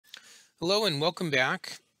Hello and welcome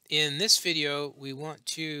back. In this video, we want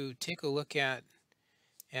to take a look at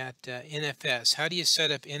NFS. How do you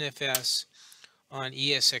set up NFS on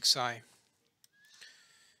ESXi?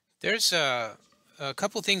 There's a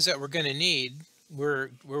couple things that we're going to need.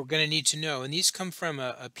 We're going to need to know, and these come from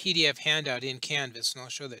a PDF handout in Canvas, and I'll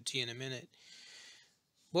show that to you in a minute.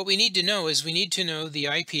 What we need to know is we need to know the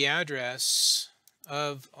IP address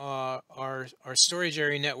of our storage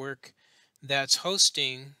area network that's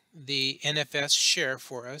hosting the NFS share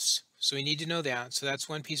for us. So we need to know that. So that's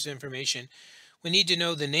one piece of information. We need to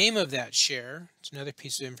know the name of that share. It's another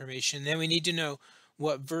piece of information. Then we need to know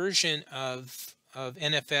what version of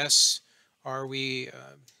NFS are we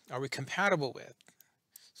compatible with.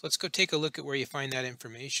 So let's go take a look at where you find that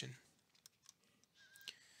information.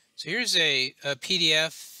 So here's a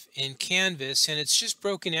PDF in Canvas, and it's just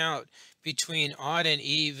broken out between odd and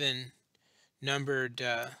even numbered.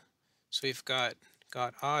 So we've got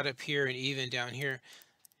odd up here and even down here.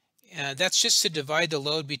 That's just to divide the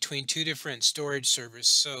load between two different storage servers.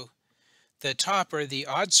 So the top or the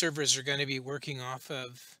odd servers are going to be working off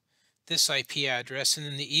of this IP address, and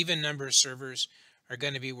then the even number servers are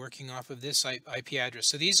going to be working off of this IP address.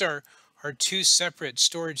 So these are two separate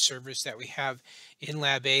storage servers that we have in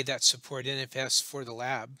Lab A that support NFS for the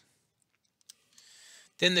lab.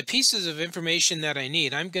 Then the pieces of information that I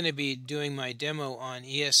need, I'm going to be doing my demo on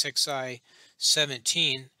ESXi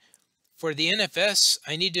 17. For the NFS,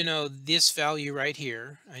 I need to know this value right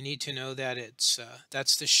here. I need to know that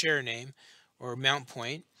that's the share name or mount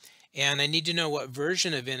point. And I need to know what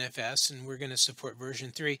version of NFS, and we're going to support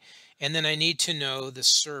version 3. And then I need to know the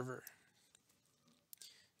server.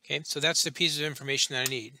 Okay, so that's the piece of information that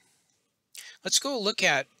I need. Let's go look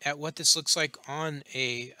at what this looks like on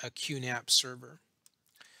a QNAP server.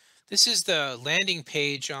 This is the landing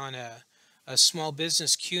page on a small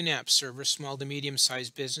business QNAP server, small to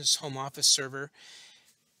medium-sized business home office server.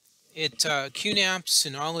 It QNAP,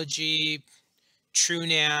 Synology,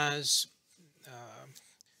 TrueNAS,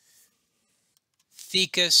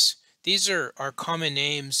 Thecus. These are common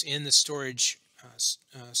names in the storage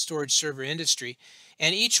server industry,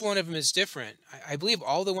 and each one of them is different. I believe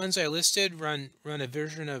all the ones I listed run a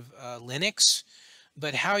version of Linux,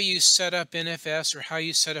 but how you set up NFS or how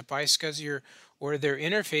you set up iSCSI or their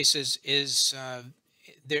interfaces is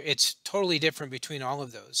it's totally different between all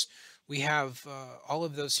of those. We have all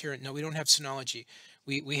of those here. No, we don't have Synology.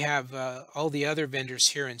 We have all the other vendors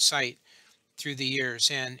here in site through the years,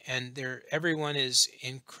 and everyone is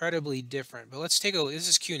incredibly different. But let's take a look. This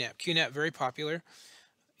is QNAP. QNAP, very popular,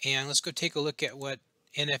 and let's go take a look at what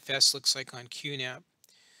NFS looks like on QNAP.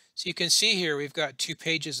 So you can see here we've got 2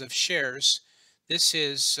 pages of shares. This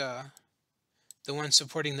is the one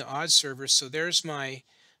supporting the odd server. So there's my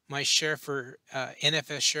share for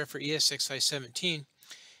NFS share for ESXi 17.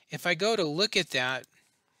 If I go to look at that,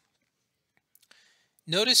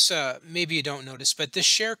 notice, maybe you don't notice, but this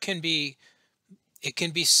share can be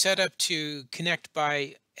set up to connect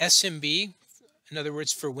by SMB, in other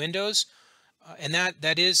words, for Windows. And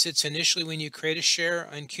it's initially when you create a share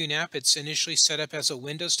on QNAP, it's initially set up as a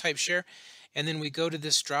Windows type share. And then we go to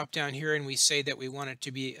this drop down here and we say that we want it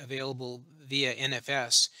to be available via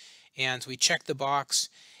NFS. And we check the box.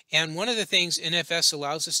 And one of the things NFS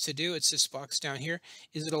allows us to do, it's this box down here,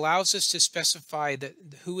 is it allows us to specify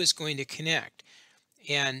who is going to connect.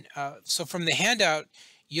 And so from the handout,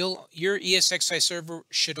 your ESXi server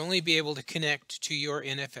should only be able to connect to your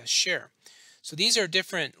NFS share. So these are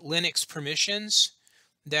different Linux permissions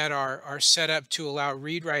that are set up to allow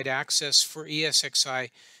read-write access for ESXi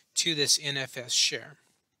to this NFS share.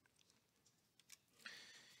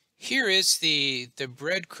 Here is the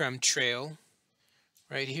breadcrumb trail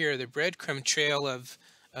right here, the breadcrumb trail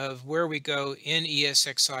of where we go in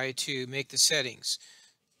ESXi to make the settings.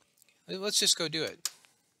 Let's just go do it.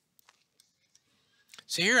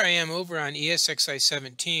 So here I am over on ESXi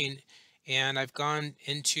 17, and I've gone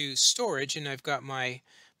into storage, and I've got my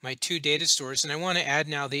 2 data stores, and I want to add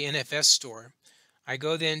now the NFS store. I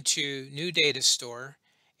go then to New Data Store,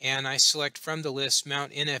 and I select from the list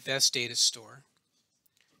Mount NFS Data Store.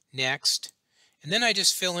 Next, and then I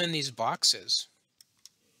just fill in these boxes.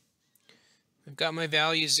 I've got my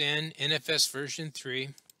values in NFS version 3,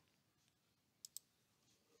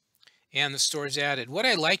 and the store is added. What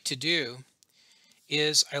I like to do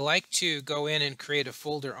is I like to go in and create a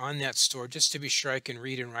folder on that store just to be sure I can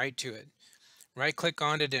read and write to it. Right click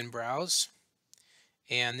on it and browse,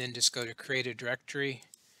 and then just go to create a directory.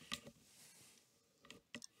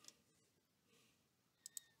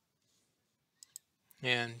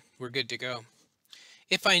 And we're good to go.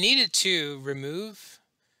 If I needed to remove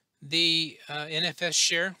the NFS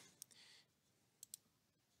share,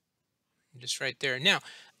 just right there. Now,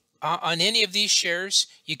 on any of these shares,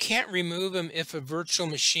 you can't remove them if a virtual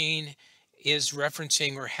machine is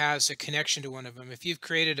referencing or has a connection to one of them. If you've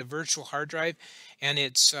created a virtual hard drive and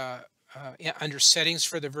it's under settings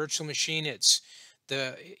for the virtual machine, it's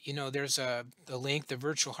there's the link, the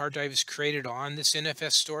virtual hard drive is created on this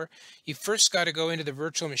NFS store. You first got to go into the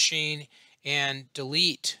virtual machine and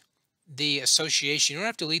delete the association. You don't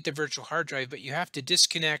have to delete the virtual hard drive, but you have to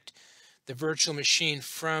disconnect the virtual machine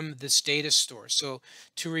from this data store. So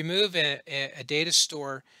to remove a data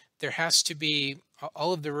store, there has to be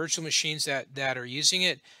all of the virtual machines that are using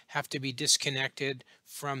it have to be disconnected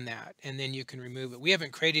from that, and then you can remove it. We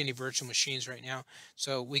haven't created any virtual machines right now,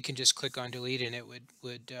 so we can just click on delete and it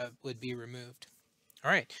would be removed.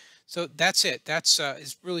 All right, so that's it. That's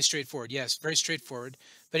it's really straightforward. Yes, very straightforward.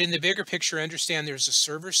 But in the bigger picture, understand there's a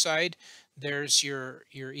server side, there's your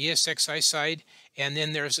ESXi side, and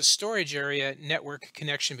then there's a storage area network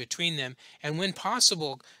connection between them. And when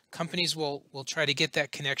possible, companies will try to get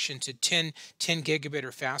that connection to 10 gigabit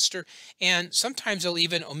or faster. And sometimes they'll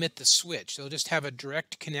even omit the switch. They'll just have a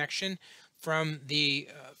direct connection from the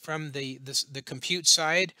compute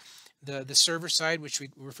side, the server side, which we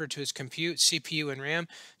refer to as compute, CPU and RAM,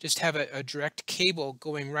 just have a direct cable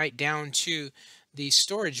going right down to the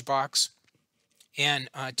storage box, and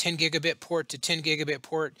 10 gigabit port to 10 gigabit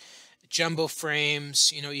port, jumbo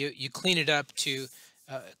frames. You clean it up to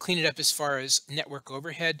clean it up as far as network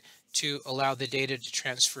overhead to allow the data to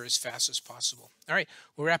transfer as fast as possible. All right,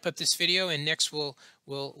 we'll wrap up this video, and next we'll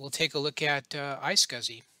take a look at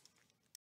iSCSI.